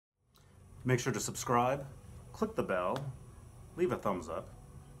Make sure to subscribe, click the bell, leave a thumbs up.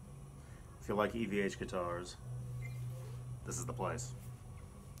 If you like EVH guitars, this is the place.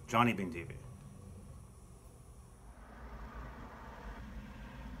 Johnny Beane TV.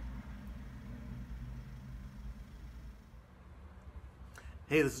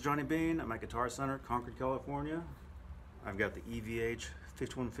 Hey, this is Johnny Beane. I'm at Guitar Center, Concord, California. I've got the EVH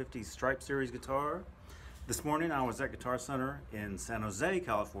 5150 Stripe Series guitar. This morning I was at Guitar Center in San Jose,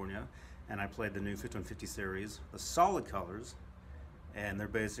 California, and I played the new 5150 series, the solid colors, and they're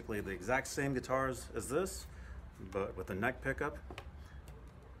basically the exact same guitars as this, but with a neck pickup,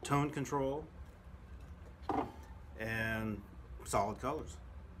 tone control, and solid colors.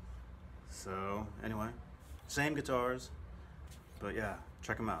 So anyway, same guitars, but yeah,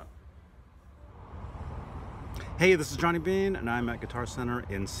 check them out. Hey, this is Johnny Beane, and I'm at Guitar Center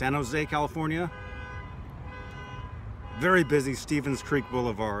in San Jose, California. Very busy Stevens Creek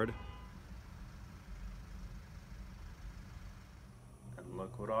Boulevard. And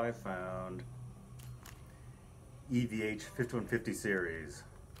look what I found. EVH 5150 series.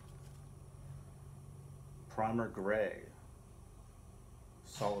 Primer gray.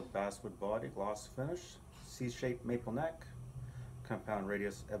 Solid basswood body, gloss finish. C-shaped maple neck. Compound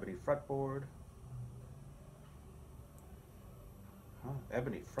radius ebony fretboard. Huh,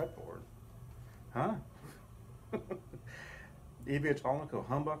 ebony fretboard? Huh? EVH Alnico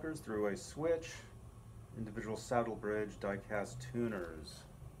humbuckers through a switch. Individual saddle bridge die-cast tuners.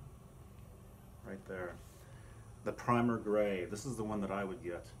 Right there. The primer gray. This is the one that I would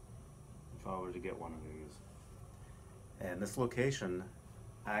get if I were to get one of these. And this location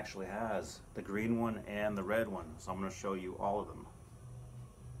actually has the green one and the red one, so I'm going to show you all of them.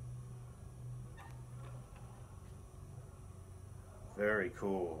 Very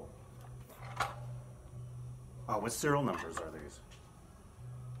cool. Oh, what serial numbers are these?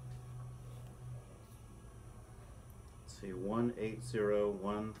 Let's see,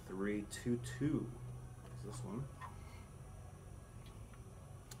 1801322 is this one.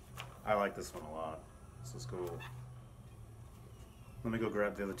 I like this one a lot. This is cool. Let me go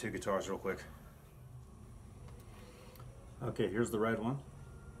grab the other two guitars real quick. Okay, here's the red one.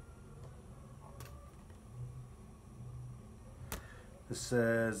 This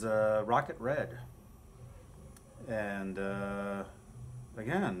says Rocket Red. And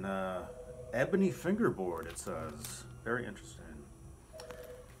again, ebony fingerboard, it says. Very interesting.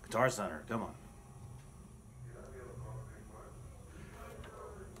 Guitar Center, come on.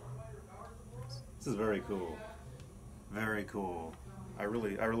 This is very cool. Very cool. I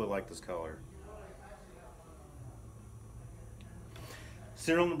really like this color.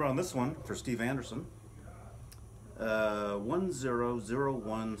 Serial number on this one for Steve Anderson.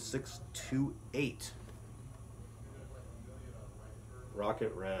 1001628.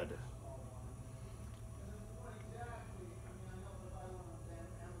 Rocket Red.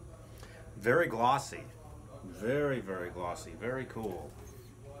 Very glossy. Very glossy. Very cool.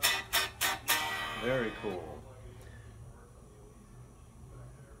 Very cool.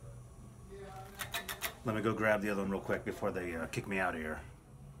 Let me go grab the other one real quick before they kick me out of here.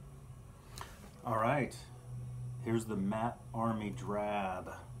 All right. Here's the Matte Army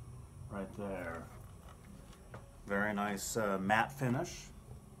Drab right there. Very nice matte finish.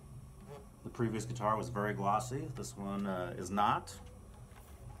 The previous guitar was very glossy. This one is not.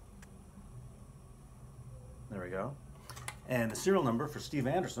 There we go. And the serial number for Steve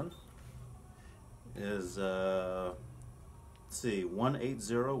Anderson is, let's see,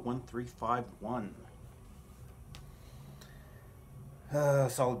 1801351.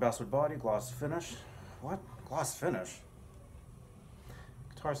 Solid basswood body, gloss finish. What? Gloss finish?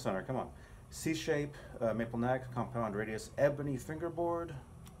 Guitar Center, come on. C-shape, maple neck, compound radius, ebony fingerboard.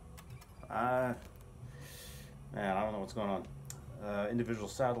 Man, I don't know what's going on. Individual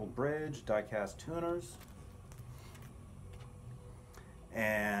saddle bridge, die-cast tuners.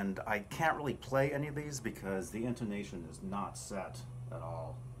 And I can't really play any of these because the intonation is not set at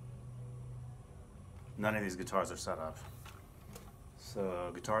all. None of these guitars are set up.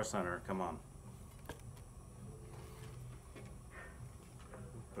 So, Guitar Center, come on.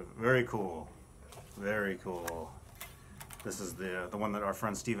 But very cool. Very cool. This is the one that our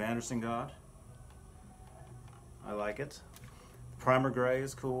friend Steve Anderson got. I like it. Primer gray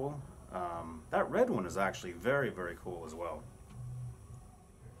is cool. That red one is actually very cool as well.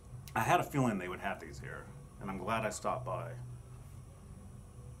 I had a feeling they would have these here, and I'm glad I stopped by.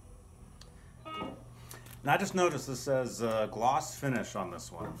 And I just noticed this says gloss finish on this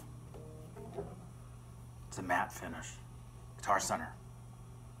one. It's a matte finish. Guitar Center.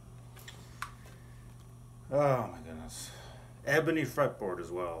 Oh my goodness. Ebony fretboard as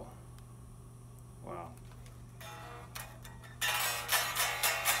well. Wow.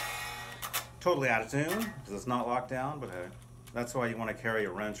 Totally out of tune because it's not locked down, but hey, that's why you want to carry a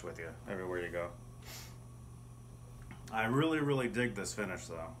wrench with you everywhere you go. I really, really dig this finish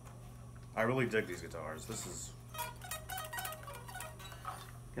though. I really dig these guitars. This is...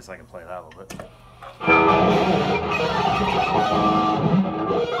 guess I can play that a little bit.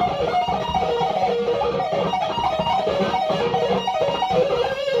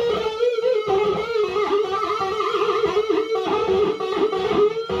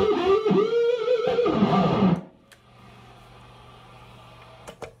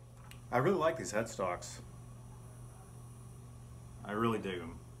 I really like these headstocks. I really dig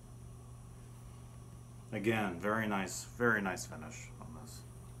them. Again, very nice finish on this.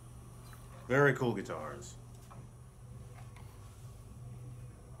 Very cool guitars.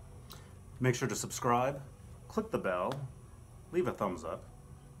 Make sure to subscribe, click the bell, leave a thumbs up.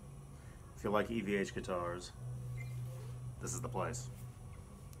 If you like EVH guitars, this is the place.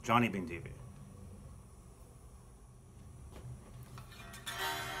 Johnny Beane TV.